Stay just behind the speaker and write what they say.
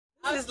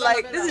This is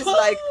like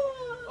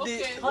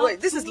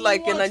this is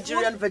like a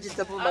Nigerian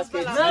vegetable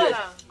market.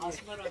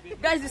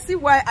 Guys, you see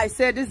why I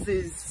said this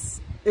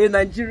is a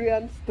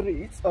Nigerian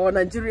street or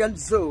Nigerian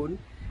zone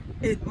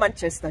in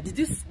Manchester? Did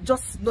you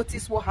just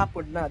notice what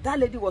happened now? That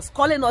lady was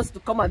calling us to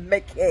come and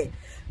make hair.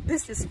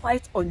 This is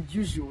quite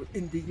unusual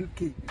in the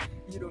UK.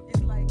 You know,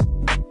 it's like...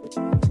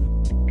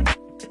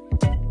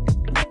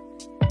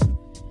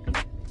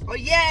 Oh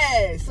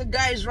yeah, so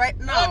guys, right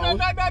now... No.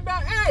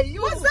 Hey,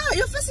 you... What's that?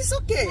 Your face is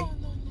okay. No.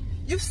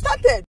 You've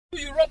started.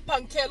 You rub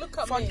pancake, look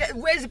at me.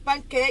 Where's the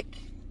pancake?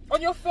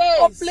 On your face.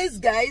 Oh, please,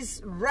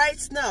 guys,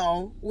 right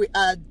now,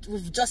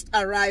 we've just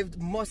arrived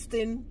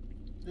Mosten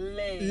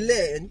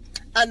Lane.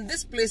 And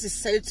this place is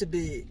said to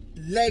be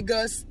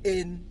Lagos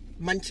in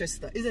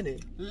Manchester, isn't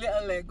it?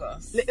 Little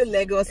Lagos. Little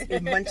Lagos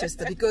in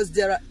Manchester, because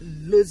there are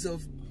loads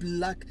of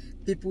black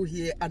people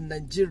here and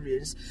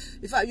Nigerians.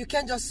 In fact, you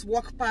can't just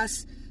walk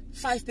past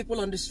 5 people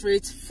on the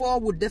street. 4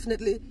 would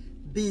definitely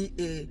be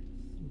a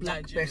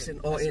black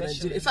person or a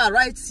Nigerian. In fact,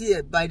 right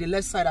here by the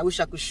left side, I wish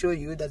I could show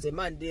you. There's a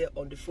man there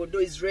on the phone. Though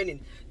it's raining,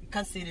 you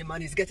can't see the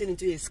man. He's getting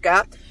into his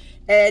car.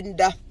 And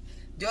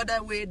the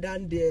other way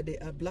down there, there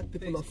are black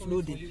people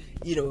offloading,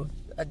 you know,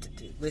 at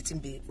the waiting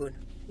bay.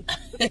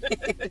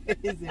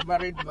 He's a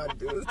married man,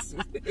 though.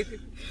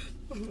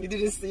 You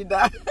didn't see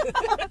that.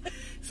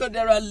 So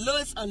there are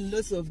loads and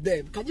loads of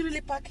them. Can you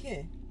really park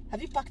here?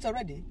 Have you parked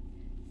already?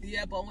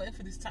 Yeah, but I'm waiting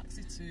for this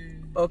taxi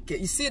to... Okay,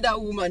 you see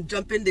that woman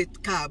jumping the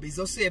cab is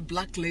also a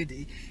black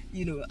lady.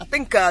 You know, I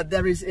think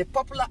there is a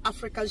popular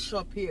African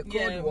shop here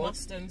called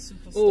Mosten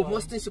Superstore. Oh,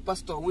 Mosten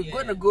Superstore. We're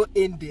going to go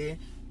in there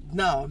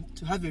now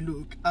to have a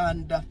look.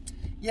 And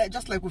yeah,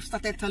 just like we've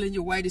started telling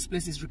you why this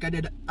place is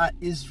regarded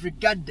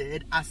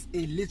as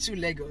a little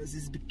Lagos,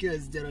 is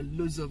because there are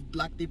loads of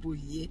black people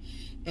here,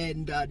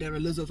 and there are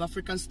loads of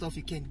African stuff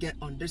you can get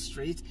on the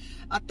street.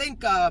 I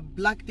think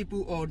black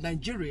people or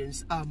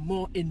Nigerians are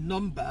more in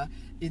number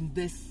in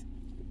this.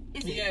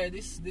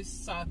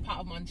 This part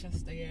of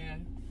Manchester. Yeah.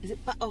 Is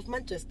it part of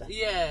Manchester?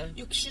 Yeah.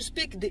 You should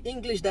speak the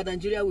English that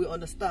Nigeria will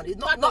understand. It's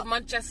not part of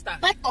Manchester.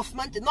 Part of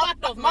Manchester. Part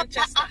of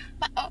Manchester.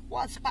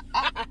 What's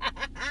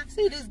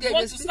see this guy. You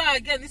want to start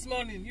again this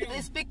morning?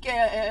 They speak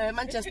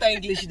Manchester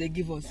English. They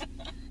give us.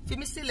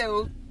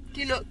 Kilo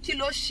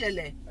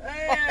shele.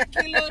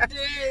 Kilo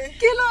day.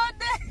 Kilo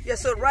day. Yeah.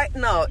 So right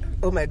now,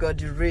 oh my God,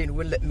 the rain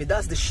won't let me.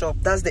 That's the shop.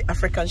 That's the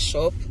African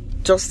shop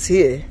just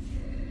here.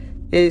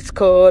 It's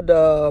called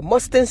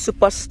Mosten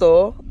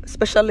Superstore,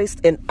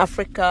 specialist in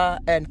Africa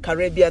and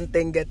Caribbean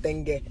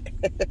tenge.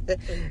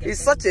 It's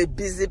such a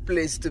busy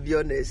place, to be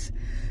honest.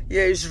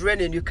 Yeah, it's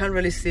raining. You can't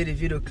really see the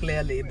video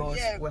clearly, but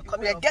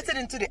we're getting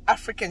into the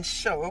African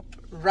shop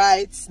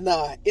right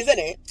now, isn't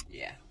it?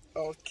 Yeah.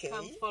 Okay.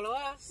 Come follow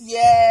us.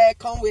 Yeah,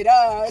 come with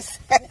us.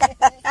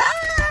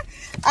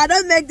 I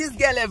don't make this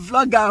girl a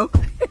vlogger.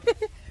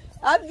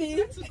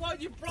 Abby.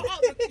 God, you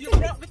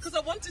brought because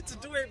I wanted to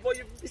do it, but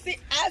you see,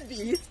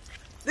 Abby.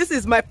 This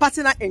is my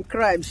partner in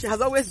crime. She has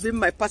always been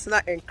my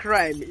partner in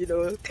crime, you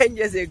know, 10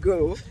 years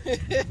ago.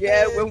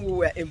 Yeah, when we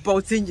were in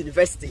Bolton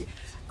University.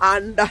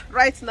 And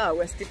right now,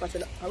 we're still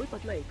partners. Are we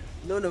partners in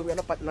crime? No, we're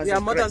not partners in crime. We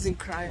are mothers in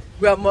crime.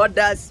 We are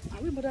mothers.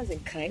 Are we mothers in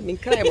crime? In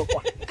crime or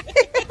what?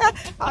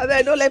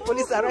 I don't let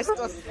police arrest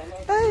us.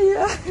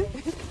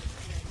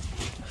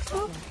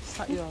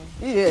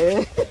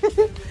 Yeah.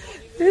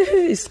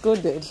 It's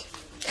coded.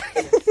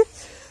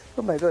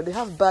 Oh my God, they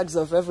have bags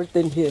of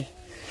everything here.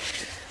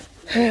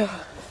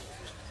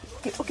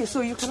 Okay, so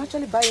you can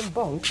actually buy in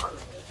bulk.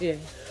 Yeah.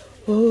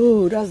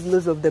 Oh, that's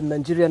loads of them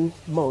Nigerian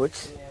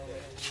mods.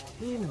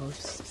 You know,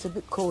 it's a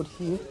bit cold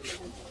here.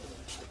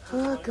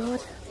 Oh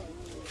God.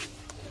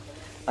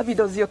 Abby,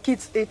 does your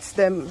kids eat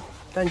them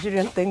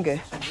Nigerian tenge?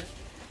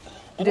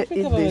 I don't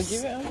think I'm gonna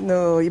give it.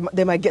 No,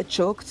 they might get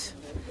choked.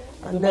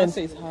 And then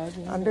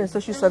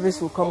social service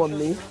will come on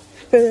me.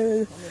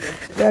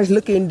 Guys,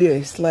 look in there.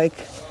 It's like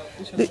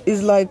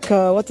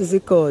what is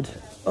it called?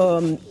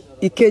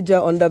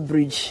 Ikeja under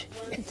bridge.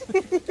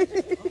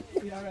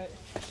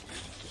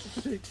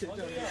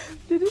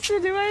 Did you see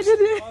the way I did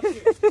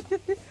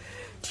it?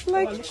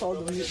 Like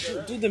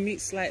do the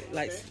meat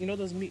like you know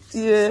those meats.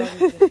 Yeah.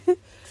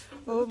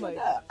 Oh my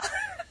God.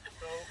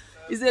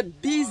 It's a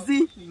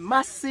busy,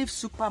 massive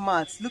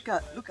supermarket. Look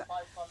at.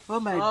 Oh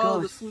my God. All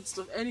the food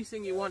stuff,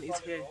 anything you want is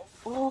here.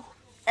 Oh,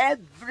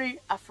 every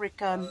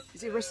African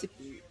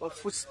recipe of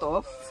food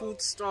stuff.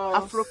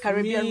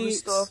 Afro-Caribbean food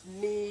stuff,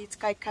 meat,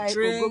 kai,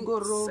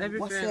 ogogoro,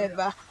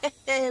 whatever.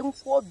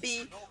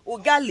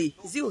 Ugali.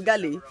 Is it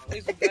ugali?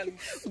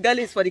 Ugali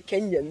is for the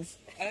Kenyans.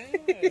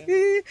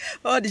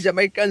 All the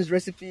Jamaicans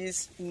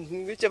recipes,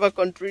 whichever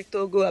country,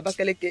 Togo,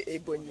 Abakaleke,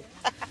 Ebonyi.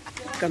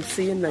 I'm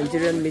seeing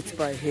Nigerian meat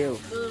pie here.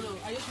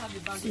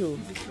 So,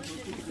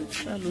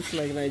 that looks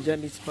like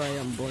Nigerian meat pie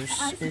and buns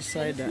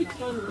inside that.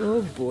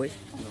 Oh boy.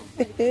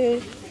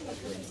 This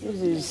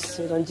is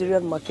a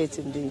Nigerian market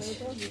indeed.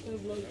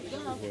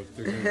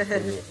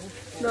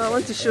 No, I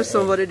want to show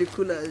somebody the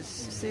coolers.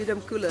 See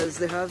them coolers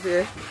they have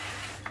here?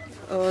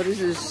 Oh,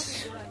 this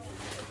is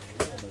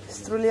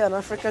truly an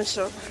African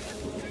shop.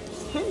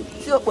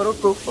 See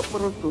okporoko,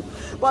 okporoko.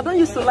 But I don't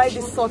used to like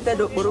this salted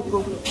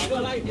okporoko. I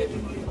don't like it.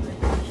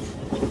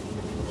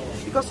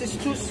 Because it's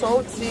too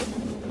salty.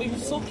 But you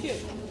soak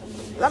it.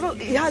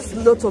 It has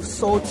lots of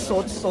salt,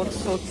 to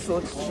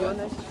be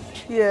honest.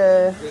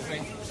 Yeah.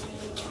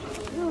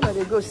 Oh, there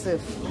they go,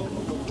 Seth.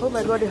 Oh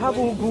my God, they have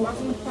ugu.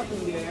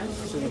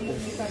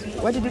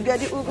 Where did you get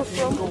the ugu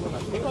from? From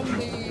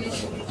the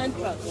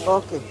entrance.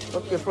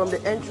 Okay, from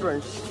the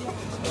entrance.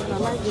 I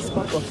like this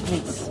part of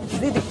meat.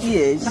 Is it the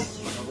ears?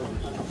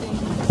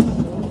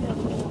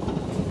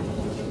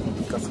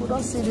 Because we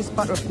don't see this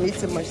part of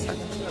meat in my sack.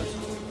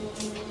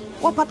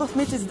 What part of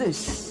meat is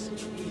this?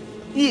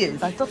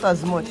 Ears. I thought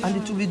as much. And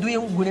it will be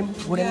doing gurem.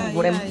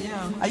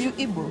 Yeah. Are you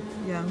Igbo?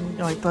 Yeah.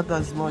 No, I thought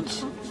as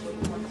much.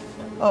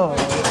 Oh,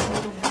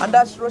 and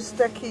that's roast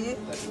turkey.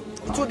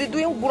 It will be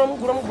doing grum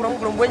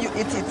when you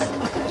eat it.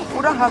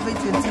 We don't have it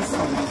in this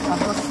one. I've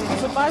not seen it.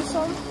 To buy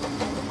some?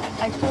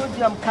 I told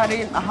you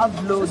I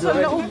have loads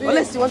already.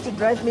 Unless you want to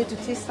drive me to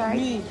Teesside.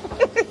 Me.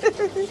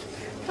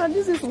 And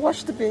this is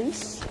washed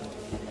beans.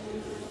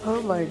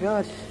 Oh my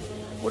God.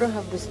 We don't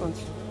have this one.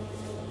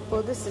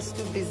 Oh, this is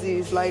too busy.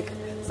 It's like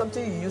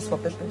something you use for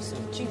pepper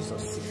soup.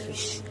 Jesus,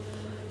 fish.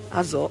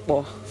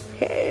 Azopo.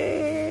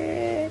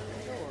 Hey.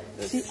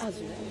 See, let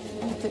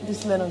me take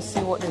this man and see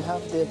what they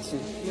have there too.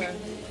 Yeah.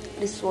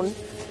 This one.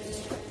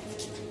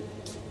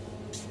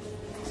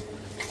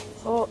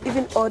 Oh,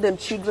 even all them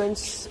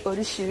children's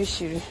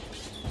shiri.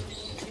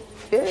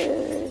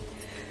 Yeah.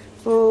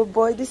 Oh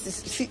boy, this is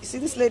see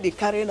this lady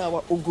carrying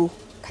our ugu.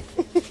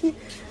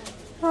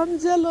 I'm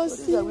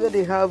jealous. These are where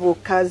they have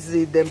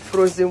okazi, them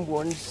frozen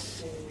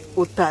ones.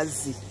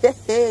 Otazi.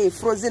 Hey,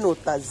 frozen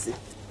otazi.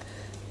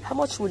 How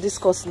much will this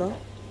cost now?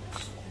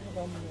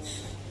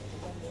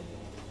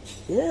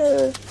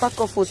 Yeah, pack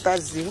of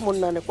otazi.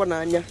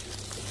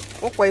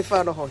 What way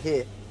found her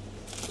here?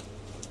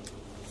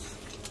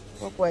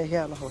 What way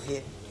here on her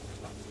here?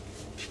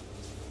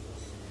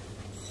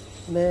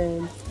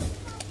 Man,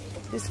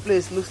 this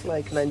place looks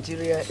like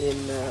Nigeria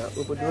in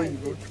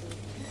Obodo.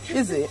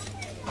 Is it?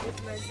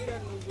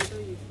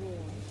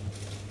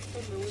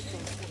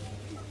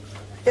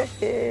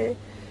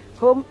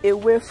 Home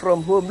away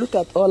from home. Look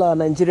at all our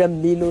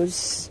Nigerian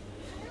meals.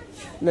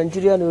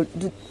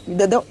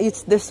 They don't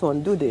eat this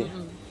one, do they?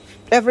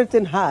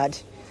 Everything hard.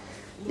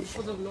 Look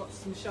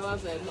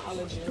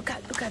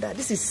at that.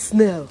 This is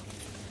snail.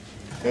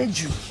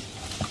 Eju.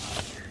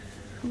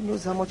 Who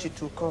knows how much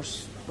it will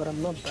cost? But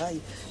I'm not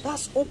buying.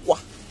 That's okwa.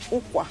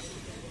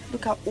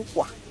 Look at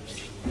okwa.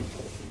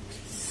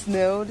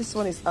 Snail. This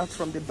one is out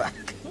from the back.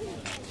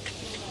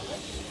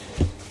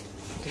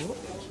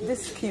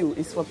 This queue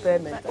is for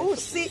payment. Oh,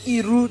 see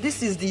Iru.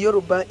 This is the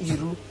Yoruba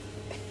Iru.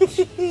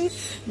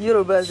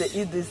 Yorubas, they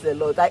eat this a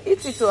lot. I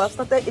eat it too. I've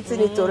started eating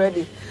it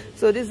already.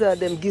 So these are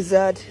them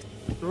gizzard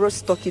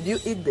roast turkey. Do you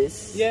eat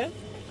this? Yeah.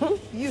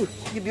 You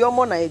be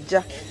Omo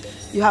Naija.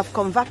 You have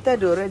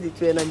converted already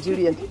to a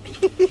Nigerian.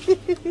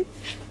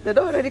 They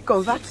don't already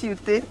convert you,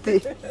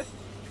 Tete.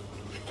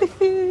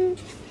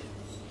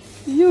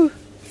 You.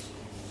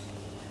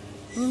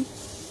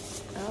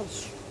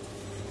 Ouch.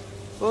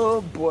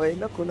 Oh boy,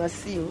 not gonna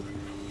see you.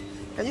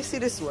 Can you see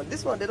this one?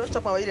 This one, they don't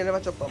chop them. They never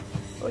chop them.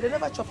 Oh, they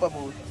never chop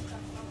them.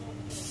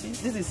 See,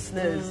 this is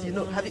snails. You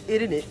know, have you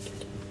eaten it?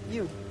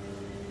 You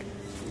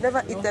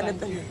never eaten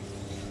anything.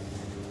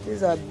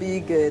 These are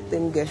big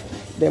thing,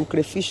 them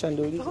crayfish and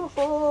all this.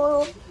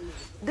 Oh,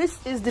 this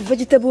is the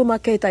vegetable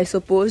market, I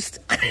suppose.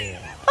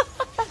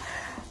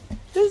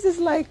 This is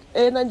like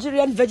a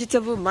Nigerian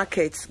vegetable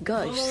market,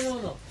 guys.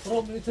 No.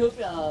 From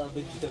Ethiopia,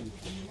 vegetable.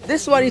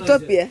 This one,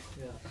 Ethiopia. Yeah.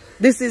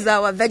 This is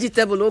our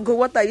vegetable logo.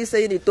 What are you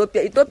saying,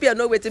 Ethiopia? Ethiopia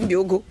no waiting be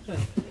ogo.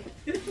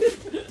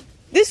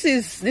 This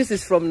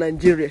is from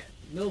Nigeria.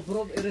 No,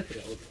 from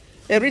Eritrea.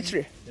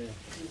 Eritrea. Yeah.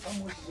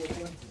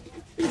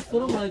 It's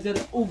from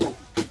Nigeria, ugu.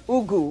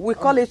 Ugu. We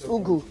call it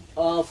ugu.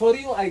 For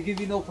you, I give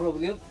you no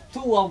problem.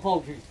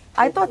 2,150.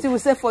 I thought you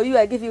would say for you,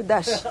 I give you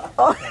dash.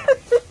 Oh.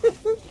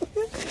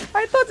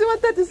 I thought you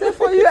wanted to say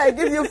for you, I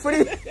give you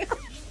free.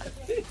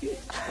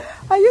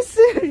 Are you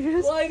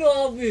serious? Why don't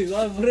have me,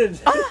 my friend?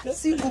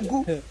 See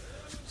ugu.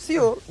 See,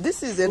 oh,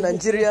 this is a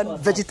Nigerian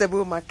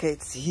vegetable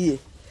market here.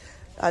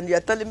 And you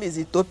are telling me it's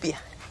Ethiopia.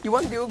 You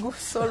want the ugu?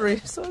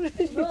 Sorry.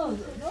 No,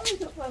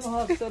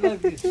 it's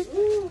like this.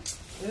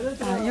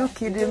 Are you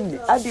kidding me?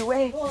 Adi,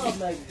 where? No, I'm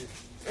like this.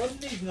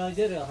 Only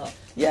Nigeria, huh?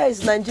 Yeah,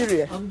 it's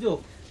Nigeria. I'm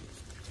joking.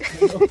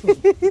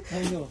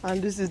 I know.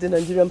 And this is the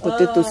Nigerian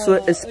potato, so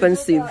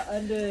expensive.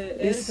 And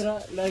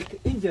Eritrea, like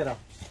India.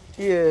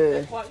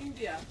 Yeah. For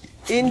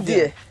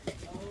India.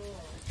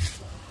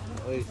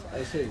 Wait,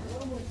 I say.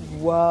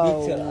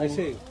 Wow. Picture, I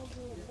say.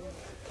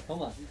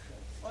 Come on.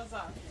 What's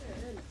that?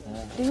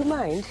 Do you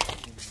mind?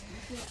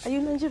 Are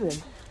you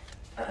Nigerian?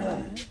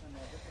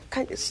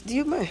 Do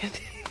you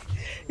mind?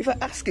 If I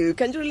ask you,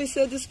 can you really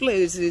say this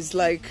place is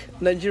like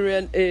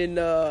Nigerian in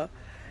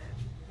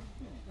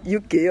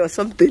UK or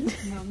something? No,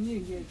 I'm new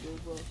here,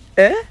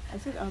 Eh? I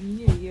said I'm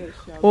new here.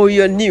 Oh,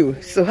 you're new.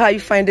 So how are you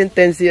finding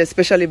things here,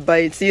 especially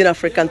by seeing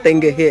African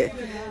thing here? Yeah,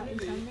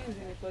 it's amazing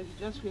because you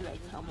just feel like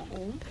I'm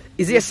home.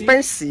 Is it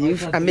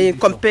expensive? I mean,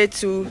 compared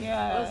to...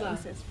 Yeah,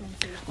 it's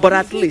expensive. But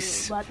at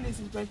least... But at least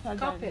it's better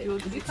than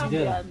those eating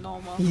their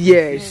normal.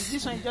 Yes.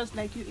 This one is just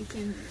like you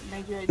eating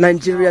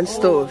Nigerian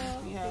stuff.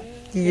 Yeah.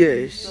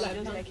 Yes. So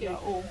just like your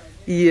own.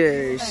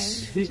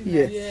 Yes.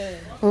 Yeah.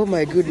 Oh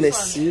my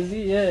goodness.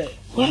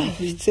 Wow,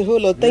 it's a whole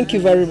lot. Thank you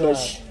very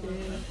much.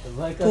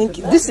 Thank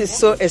you. This is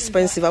so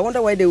expensive. I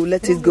wonder why they will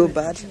let it go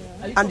bad.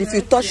 And if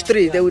you touch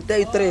 3, they will tell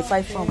you 3,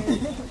 5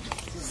 pounds.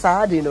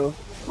 Sad, you know.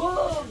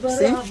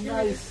 See?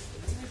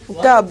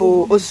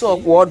 Nkabo also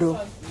Wado.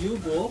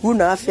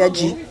 Una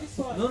Fiaji.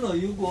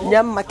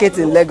 Nyam market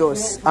in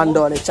Lagos and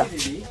Onitsha.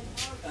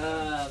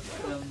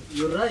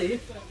 You're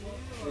right.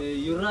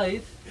 You're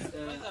right.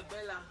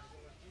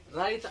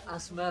 Right,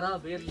 Asmara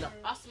Bella.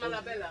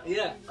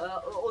 Yeah,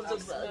 on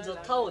the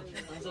town,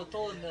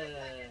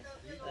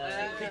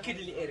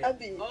 Piccadilly area.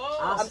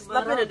 I'm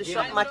snapping at the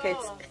shop market.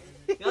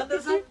 You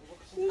understand?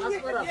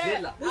 Asmara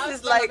Bella. This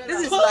is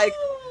like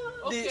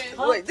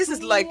wait, this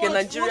is like a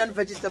Nigerian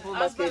vegetable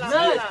market.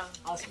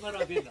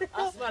 Asmara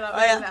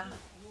Bella.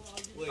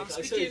 Wait, I'll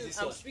show you this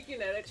one. I'm speaking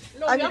direction.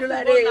 No, I'm you have to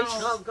like go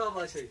this. now. Come,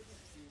 I'll show you.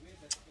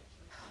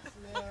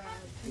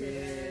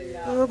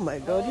 Oh my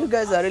God, you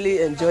guys are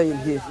really enjoying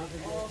here.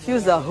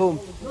 Feels at home.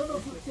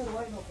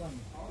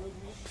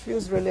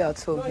 Feels really at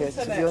home here,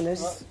 to be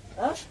honest.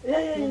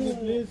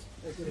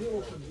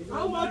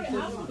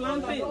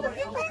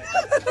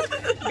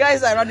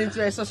 Guys, I ran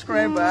into a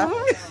subscriber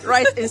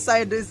right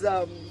inside this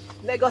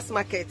Lagos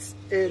market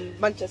in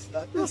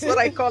Manchester. That's what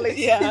I call it.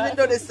 Even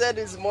though they said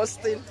it's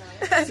Moston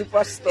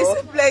Superstore.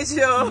 It's a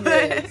pleasure.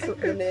 Yeah, so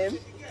the name?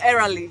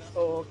 Early.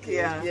 Okay,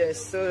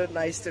 yes, so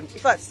nice to. In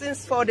fact,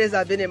 since 4 days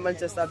I've been in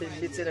Manchester, I've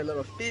been meeting a lot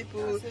of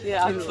people.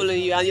 Yeah, I'm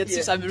following you, and your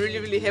tips have been really,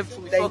 really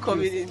helpful before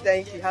coming in.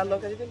 Thank you. How long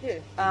have you been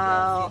here?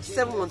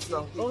 7 months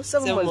now. Oh,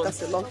 7 months.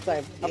 That's a long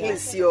time. At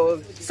least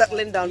you're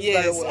settling down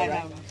very well. I Right?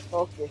 am.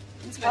 Okay.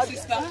 It's my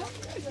sister.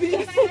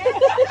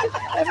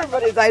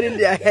 Everybody's hiding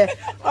their hair.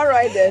 All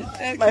right then.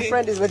 Okay. My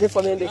friend is waiting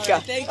for me in the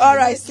car. Thank you. All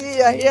right. See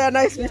ya. Yeah,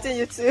 nice meeting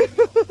you too.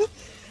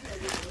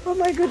 Oh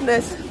my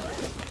goodness.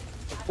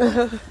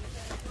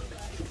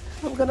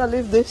 I'm gonna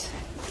leave this.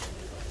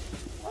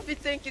 Bobby,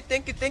 thank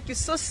you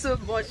so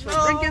much for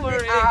bringing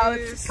me out.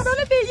 Can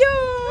I be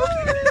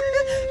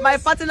you? My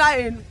partner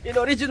in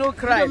original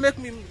crime. Don't make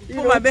me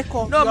put my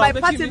makeup. No, my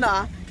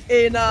partner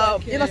in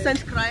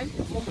innocent crime.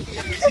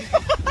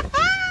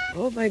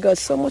 Oh my God,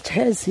 so much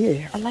hairs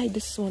here. I like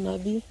this one,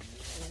 Abby.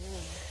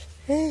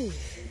 Hey,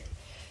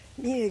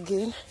 me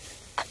again.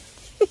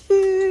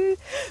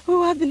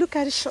 Oh, Abby, look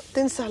at the short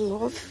things I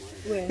love.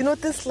 Where? You know,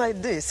 things like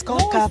this. No,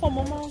 it's for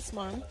mama's,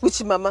 man.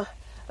 Which mama?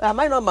 Am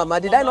I not mama?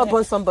 Did I not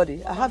born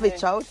somebody? I have a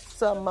child,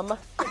 so I'm mama.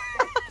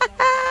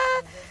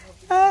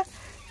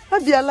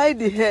 Abby, I like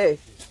the hair.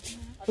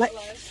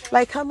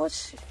 Like how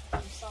much?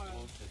 I'm sorry.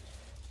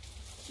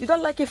 You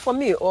don't like it for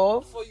me,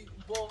 or? For you,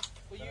 both.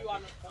 For you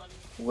and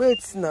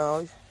Wait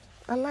now.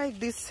 I like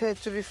this hair,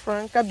 to be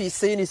frank. I'll be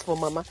saying it's for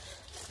mama.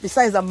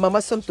 Besides, I'm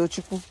mama some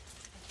tochuku.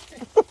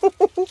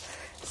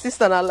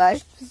 Sister, I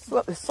like.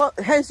 So,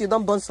 hence, you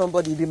don't born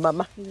somebody, be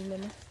mama. this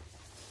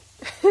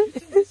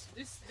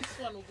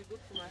one will be good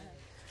for my hair.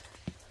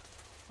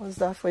 What's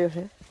that for your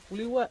hair? Will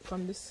you work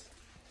on this?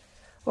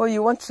 Oh,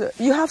 you want to?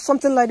 You have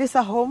something like this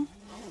at home?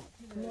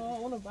 No, I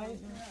want to buy it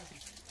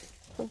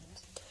now.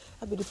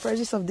 I mean, the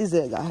prices of these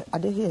are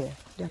they here?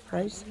 Their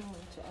price?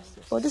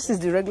 Oh, this is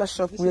the regular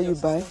shop where you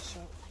buy.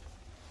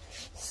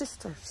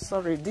 Sister,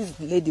 sorry, this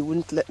lady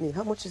wouldn't let me.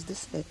 How much is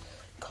this hair?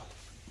 Come.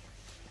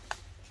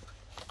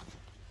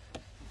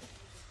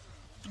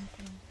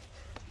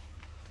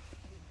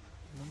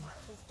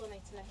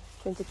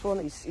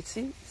 24.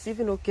 It's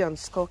even okay on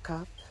skull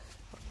cap.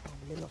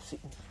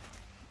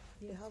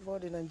 They have all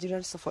the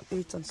Nigerian stuff for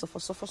 8 and so for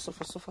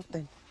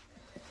 10.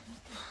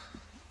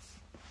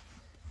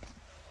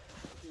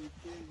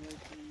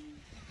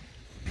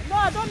 No,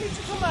 I don't need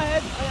to do my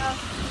head.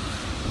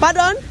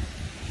 Pardon?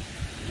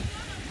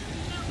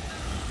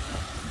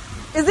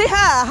 Is it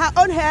her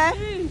own hair?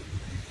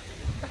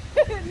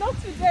 Not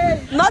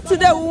today. Not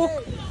today.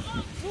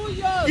 Do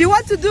yours. You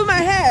want to do my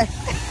hair?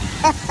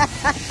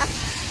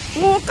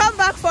 We'll come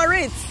back for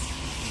it.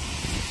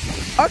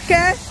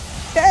 Okay.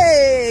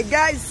 Hey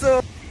guys,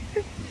 so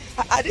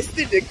are this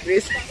still the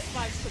grace?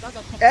 Spice, so that's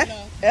a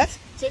popular. Yes?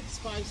 Take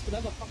Spice, so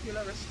that's a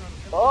popular restaurant.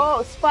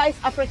 Oh, Spice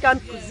African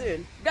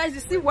cuisine. Guys,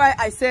 you see why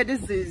I said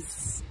this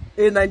is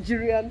a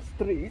Nigerian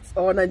street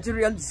or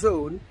Nigerian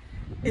zone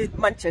in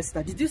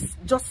Manchester? Did you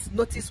just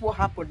notice what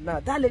happened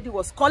now? That lady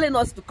was calling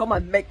us to come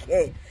and make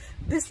hair.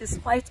 This is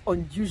quite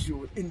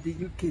unusual in the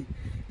UK.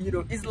 You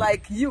know, it's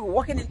like you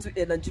walking into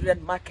a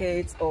Nigerian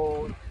market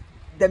or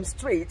them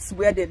streets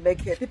where they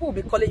make hair. People will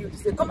be calling you to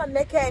say, come and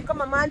make hair,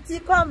 come on, auntie,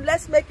 come,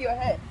 let's make your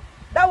hair.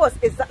 That was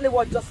exactly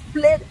what just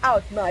played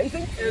out now. You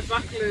think?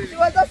 Exactly. She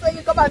was just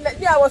saying, come and make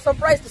me. I was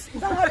surprised to see.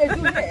 Is that how they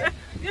do hair?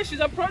 Yeah, she's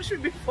approached me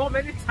before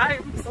many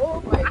times.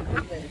 Oh my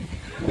goodness.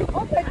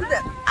 Oh my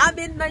goodness. I'm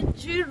in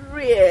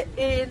Nigeria,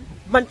 in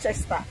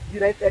Manchester,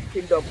 United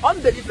Kingdom.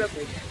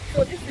 Unbelievable.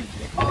 So this is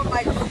the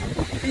almighty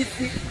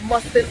busy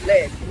Mosten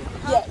Lane.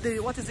 have the,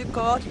 what is it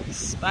called?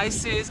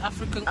 Spices,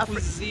 African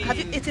cuisine. Have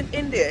you eaten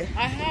in there?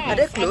 I have. Are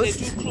they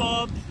closed? And they do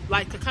club,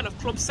 like a kind of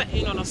club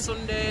setting on a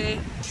Sunday.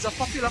 It's a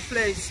popular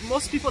place.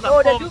 Most people that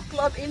Oh, come. they do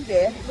club in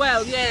there?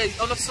 Well, yeah,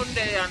 on a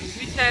Sunday and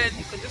weekend,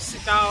 you can just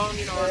sit down,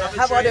 you know, and have a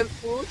How about drink. them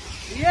food?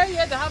 Yeah,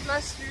 they have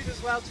nice food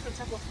as well, different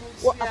type of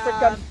food. What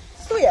African?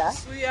 Suya?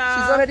 Suya.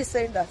 She's already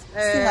saying that.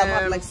 Still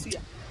have like suya.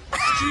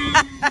 Stew,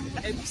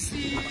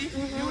 MC,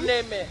 you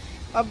name it.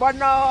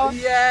 Abano.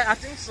 Yeah, I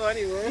think so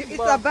anyway. It's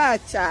a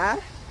bacha.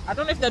 I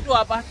don't know if they do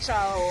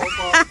abacha or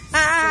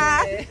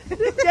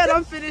but They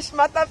don't finish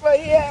matter for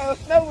here.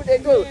 Now would they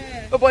go?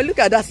 Yeah. Oh boy, look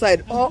at that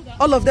side.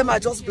 All of them are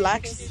just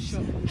blacks.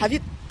 Have you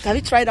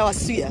tried our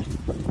suya?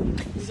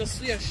 there's a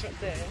suya shop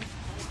there.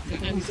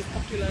 And it's a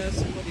popular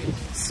somebody.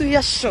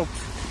 Suya shop.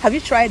 Have you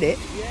tried it?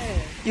 Yeah.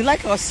 You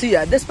like our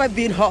suya, despite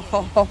being hot.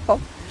 Yeah.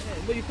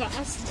 But you can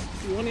ask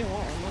if you want it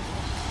hot or not.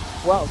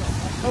 Wow.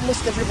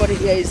 Almost everybody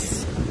here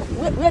is.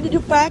 Where did you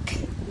park?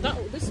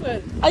 This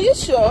way. Are you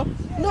sure?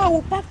 No,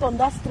 we parked on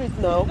that street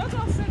now. That's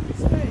what I said,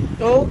 this way.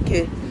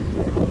 Okay.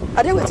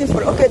 Are they waiting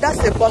for? Okay,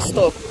 that's the bus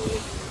stop.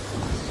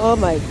 Oh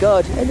my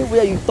God!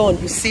 Anywhere you turn,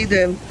 you see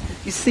them.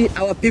 You see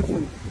our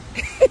people.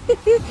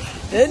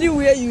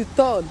 Anywhere you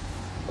turn.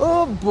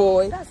 Oh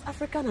boy. That's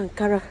African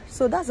Ankara.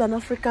 So that's an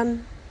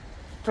African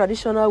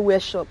traditional wear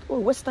shop. Oh,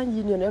 Western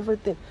Union,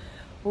 everything.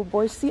 Oh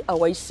boy, see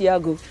our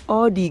Isiago.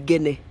 All the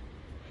Guinea.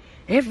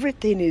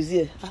 Everything is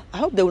here. I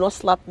hope they will not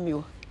slap me.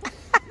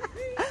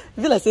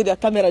 I feel like say their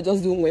camera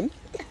just doing whim.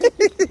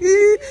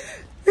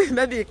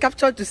 Maybe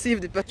captured to see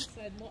if the person.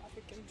 More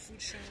African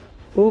food shop.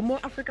 Oh, more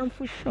African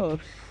food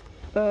shops.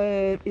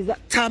 Is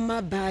that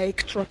Tama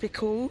Bike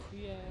Tropical?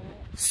 Yeah.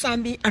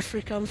 Sami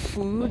African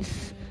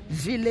Foods,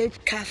 Village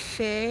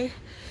Cafe,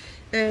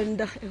 and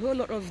a whole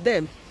lot of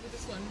them.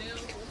 This one nail. Want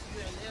to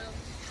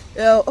do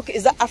your nail? Okay,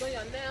 is that Do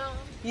your nail.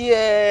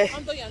 Yeah.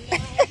 Do your nail.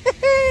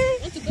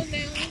 Want to go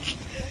nail?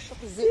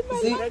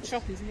 The red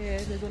shop is here.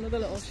 There's another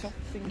little shop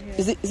thing here.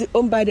 Is it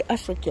owned by the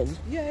African?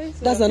 Yeah.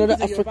 That's another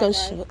African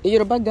shop. A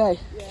Yoruba guy.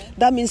 Yeah.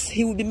 That means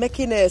he will be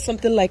making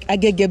something like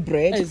agege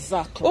bread.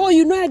 Exactly. Oh,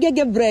 you know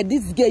agege bread.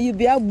 This guy, you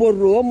be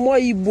Agboro, Omo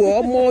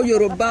Igbo, Omo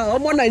Yoruba,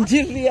 Omo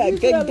Nigeria.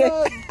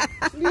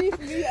 Leave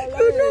me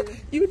alone.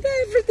 You know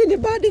everything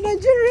about the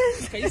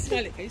Nigerians. Can you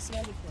smell it? Can you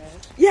smell the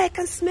bread? Yeah, I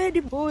can smell the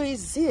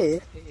boys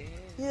here.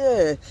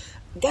 Yeah.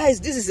 Guys,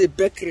 this is a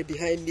bakery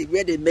behind me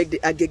where they make the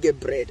agege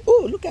bread.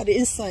 Oh, look at the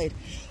inside.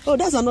 Oh,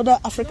 that's another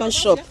African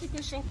shop. The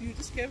African shop you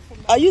just came from.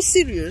 Are you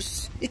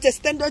serious? It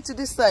extended to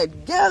this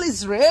side. Girl,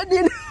 it's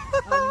raining.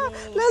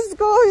 Let's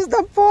go. It's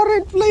the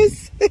pouring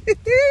place.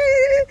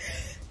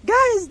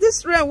 Guys,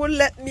 this rain won't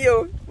let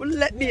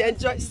me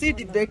enjoy. See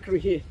the bakery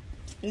here.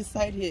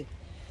 Inside here.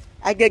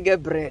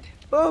 Agege bread.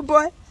 Oh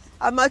boy.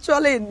 I'm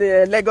actually in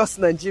Lagos,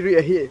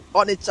 Nigeria here.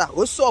 Onitsha.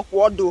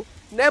 Osokwodo.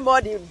 Name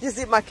all the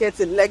busy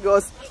markets in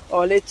Lagos,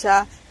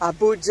 Onitsha,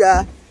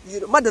 Abuja,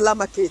 Madala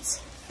Market,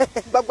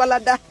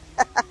 Bagbalada.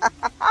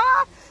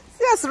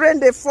 See us rain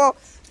they fall,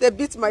 they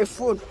beat my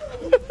phone.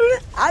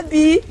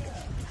 Abby.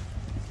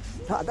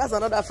 Oh, that's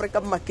another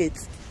African market.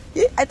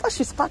 Yeah, I thought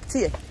she's parked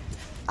here.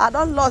 I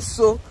don't lost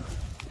so.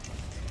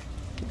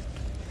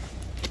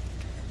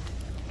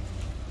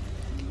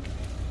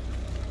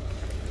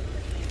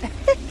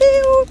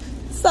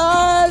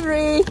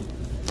 Sorry.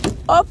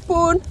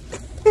 Open.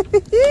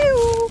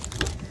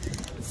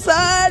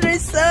 Sorry.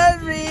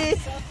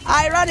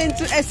 I ran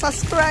into a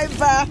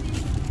subscriber.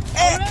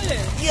 Really?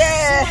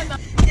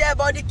 Yeah,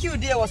 but the queue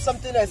there was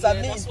something else. I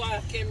mean, That's why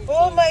I came.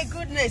 oh my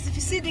goodness! If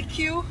you see the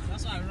queue,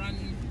 That's why I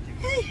ran.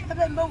 hey, I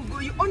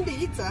remember you on the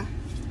heater.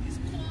 It's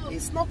cold.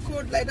 It's not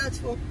cold like that.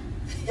 For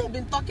I've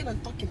been talking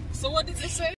and talking. So what did they say?